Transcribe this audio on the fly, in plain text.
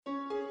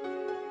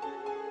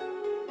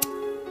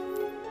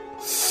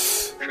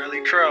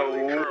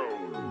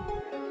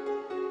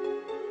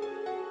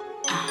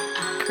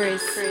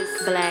Chris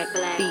Black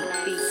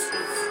Beats.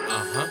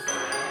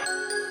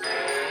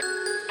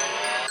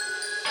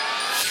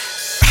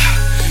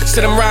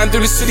 Said I'm riding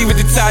through the city with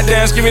the top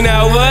down, screaming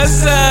out,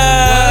 what's up?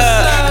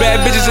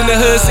 Bad bitches in the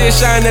hood, say it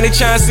shine, now they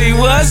tryna see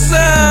what's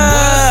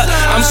up.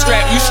 I'm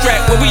strapped, you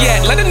strapped, where we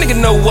at? Let a nigga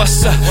know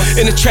what's up.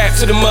 In the trap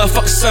to the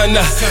motherfucking sun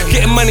up.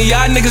 Getting money,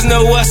 y'all niggas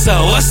know what's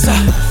up, what's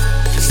up.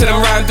 Said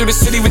I'm riding through the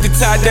city with the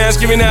top down,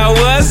 screaming out,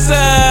 what's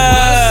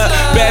up?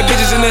 Bad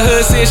bitches in the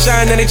hood, say it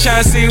shine, now they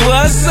tryna see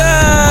what's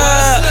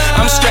up.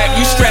 I'm strapped,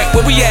 you strapped,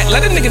 where we at?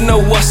 Let a nigga know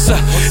what's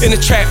up. In the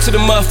trap to the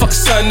motherfucking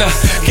sun up.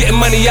 Getting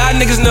money, y'all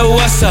niggas know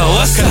what's up,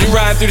 what's up. We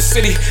riding through the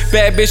city,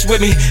 bad bitch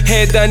with me.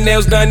 Head done,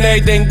 nails done,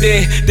 everything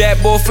did.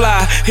 That boy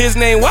fly, his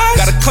name was.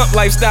 Got a clump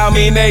lifestyle,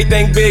 mean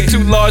everything big.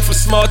 Too large for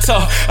small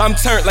talk. I'm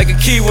turned like a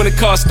key when the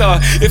car start.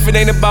 If it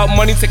ain't about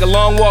money, take a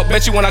long walk.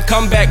 Bet you when I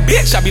come back,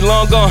 bitch, I be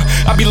long gone.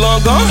 I be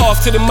long gone.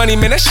 Off to the money,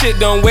 man, that shit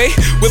don't wait.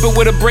 Whip it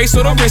with a brace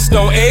so the wrist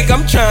don't ache.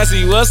 I'm tryna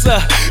see what's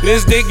up.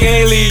 This dick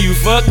ain't leave you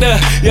fucked up.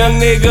 Young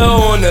nigga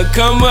wanna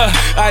come up.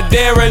 I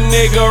dare a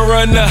nigga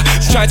run up.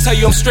 Just tryna tell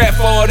you I'm strapped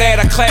for all that.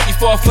 I clap you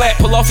for a flat.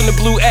 Pull off in the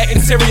blue act,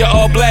 interior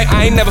all black.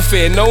 I ain't never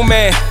feared no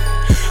man.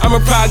 I'm a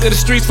product of the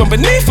streets from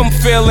beneath. I'm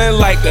feeling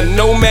like a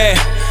nomad.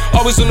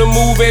 Always on the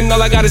move and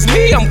all I got is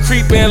me. I'm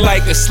creeping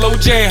like a slow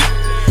jam.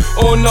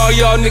 On all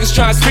y'all niggas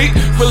tryna speak.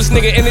 Realest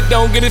nigga in it,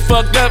 don't get it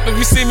fucked up. If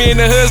you see me in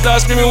the hood,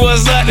 start screaming,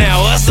 what's up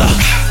now, what's up?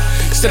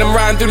 Said I'm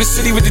riding through the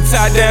city with the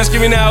top down,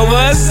 screaming out,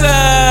 what's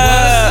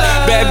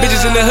up? Bad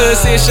bitches in the hood,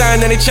 say it shine,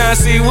 now they tryna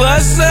see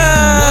what's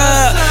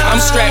up. I'm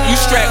strapped, you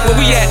strapped, where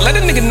we at? Let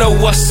a nigga know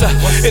what's up.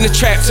 In the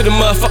trap to the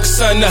motherfucking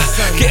sun up.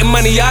 Getting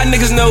money, y'all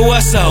niggas know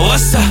what's up,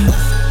 what's up.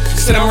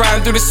 Said I'm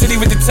riding through the city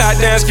with the top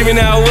down, screaming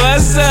out,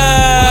 what's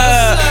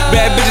up?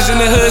 Bad bitches in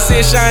the hood,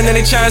 say it shine, now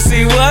they tryna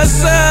see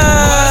what's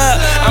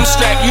up. I'm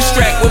strapped, you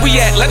strapped, where we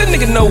at? Let a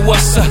nigga know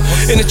what's up.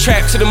 In the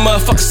trap to the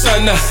motherfucking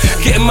sun up.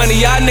 Getting money,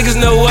 y'all niggas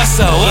know what's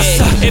up, what's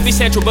up. Every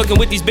central booking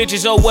with these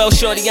bitches, oh well,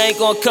 shorty, I ain't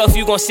gon' cuff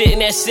you, gon' sit in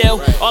that cell.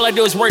 All I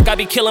do is work, I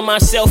be killing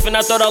myself, and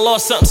I thought I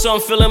lost something, so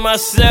I'm feeling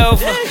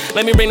myself.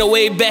 Let me bring the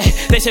wave back.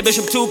 They said, bitch,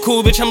 I'm too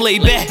cool, bitch, I'm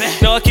laid back.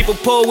 No, I keep a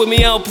pole with me,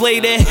 I don't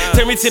play that.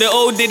 Turn me to the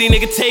old Diddy,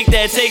 nigga, take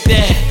that, take that.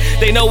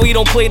 They know we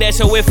don't play that,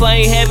 so if I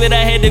ain't have it,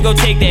 I had to go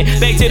take that.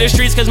 Back to the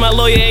streets, cause my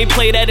lawyer ain't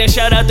play that. And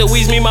shout out to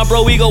Weez, me, my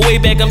bro, we go way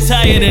back. I'm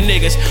tired of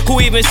niggas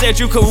who even said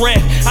you could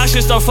rap. I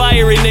should start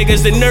firing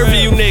niggas, the nerve of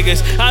you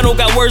niggas. I don't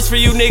got words for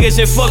you niggas,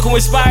 and fuck who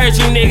inspired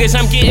you niggas.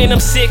 I'm getting them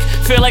sick,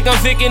 feel like I'm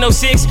Vic in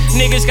 06.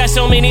 Niggas got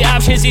so many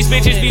options, these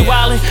bitches be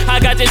wildin'. I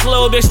got this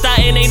little bitch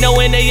startin', they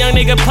knowin' that young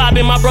nigga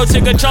poppin'. My bro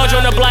took a charge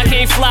on the block,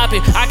 ain't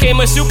floppin'. I came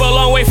a super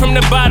long way from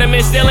the bottom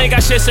and still ain't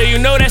got shit, so you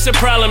know that's a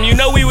problem. You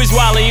know we was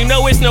wildin', you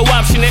know it's no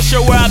option, that's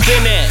sure where I've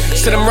been at.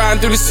 Said I'm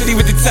riding through the city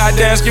with the top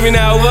down, screaming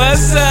out,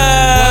 what's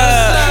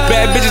up?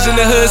 Bad bitches in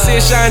the hood, say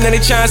it shine, now they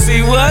tryna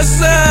see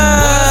what's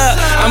up.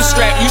 I'm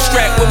strapped, you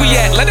strapped, where we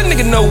at? Let a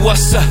nigga know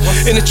what's up.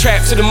 In the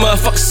trap to the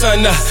motherfucking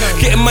sun up.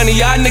 Getting money,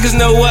 y'all niggas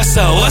know what's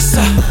up, what's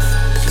up.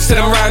 Said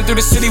I'm riding through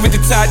the city with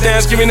the top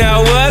down, screaming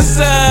out, what's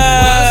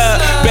up?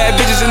 Bad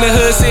bitches in the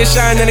hood, say it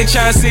shine, now they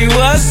tryna see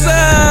what's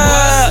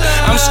up.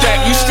 I'm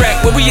strapped, you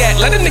strapped, where we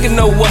at? Let a nigga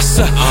know what's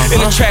up.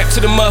 In the trap to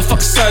the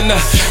motherfucking sun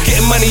up.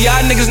 Getting money,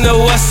 y'all niggas know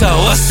what's up,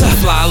 what's up.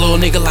 Fly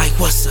little nigga like,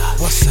 what's up?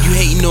 You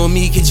hating on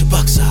me, get your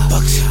bucks up.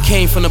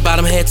 Came from the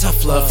bottom, had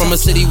tough love. From a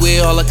city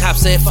where all the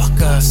cops said, fuck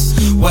us.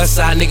 West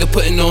side nigga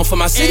putting on for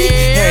my city.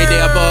 Every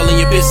day I ball and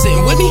your bitch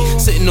sitting with me.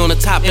 Sitting on the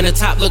top, in the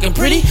top looking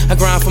pretty. I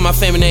grind for my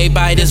family and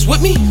everybody that's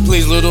with me.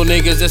 Please little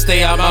niggas, just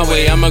stay out my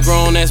way. I'm a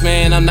grown ass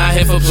man, I'm not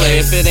here for play.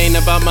 If it ain't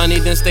about money,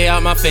 then stay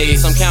out my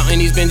face. I'm counting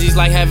these Benjis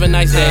like have a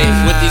nice day.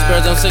 With these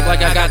birds, I'm sick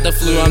like I got the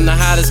flu. I'm the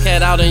hottest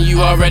cat out and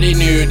you already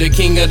knew. The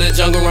king of the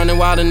jungle running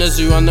wild in the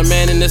zoo. I'm the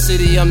man in the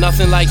city, I'm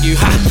nothing like you.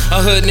 Ha!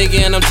 A hood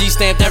nigga and I'm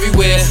G-stamped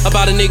everywhere.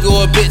 About a nigga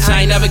or a bitch,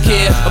 I ain't never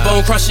cared. A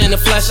bone crusher in the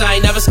flesh, I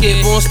ain't never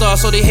scared. Born star,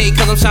 so they hate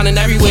cause I'm shining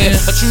everywhere.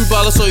 A true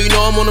baller, so you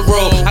know I'm on the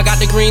road. I got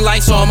the green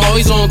light, so I'm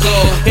always on go.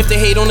 If they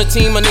hate on the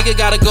team, my nigga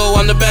gotta go.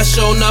 I'm the best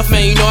show enough,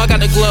 man, you know I got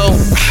the glow.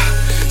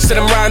 Said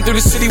I'm riding through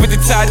the city with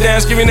the top down,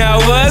 screaming out,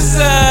 what's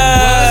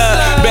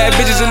up? Bad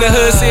bitches in the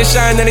hood, say it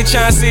shine, now they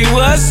tryna see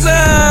what's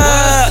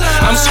up.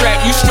 I'm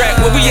strapped, you strapped,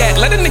 where we at?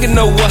 Let a nigga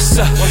know what's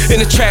up. In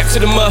the trap to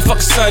the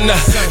motherfucking sun up.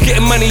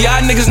 Getting money,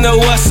 y'all niggas know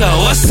what's up,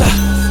 what's up.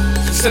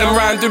 Said I'm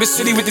riding through the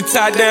city with the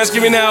top down,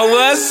 screaming out,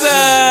 what's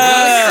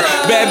up?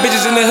 Bad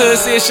bitches in the hood,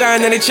 say it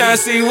shine, now they tryna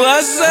see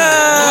what's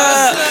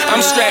up.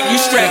 I'm strapped, you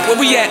strapped, where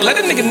we at? Let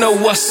a nigga know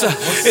what's up.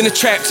 In the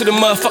trap to the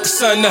motherfucking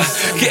sun up.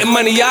 Getting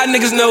money, y'all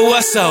niggas know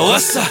what's up,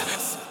 what's up.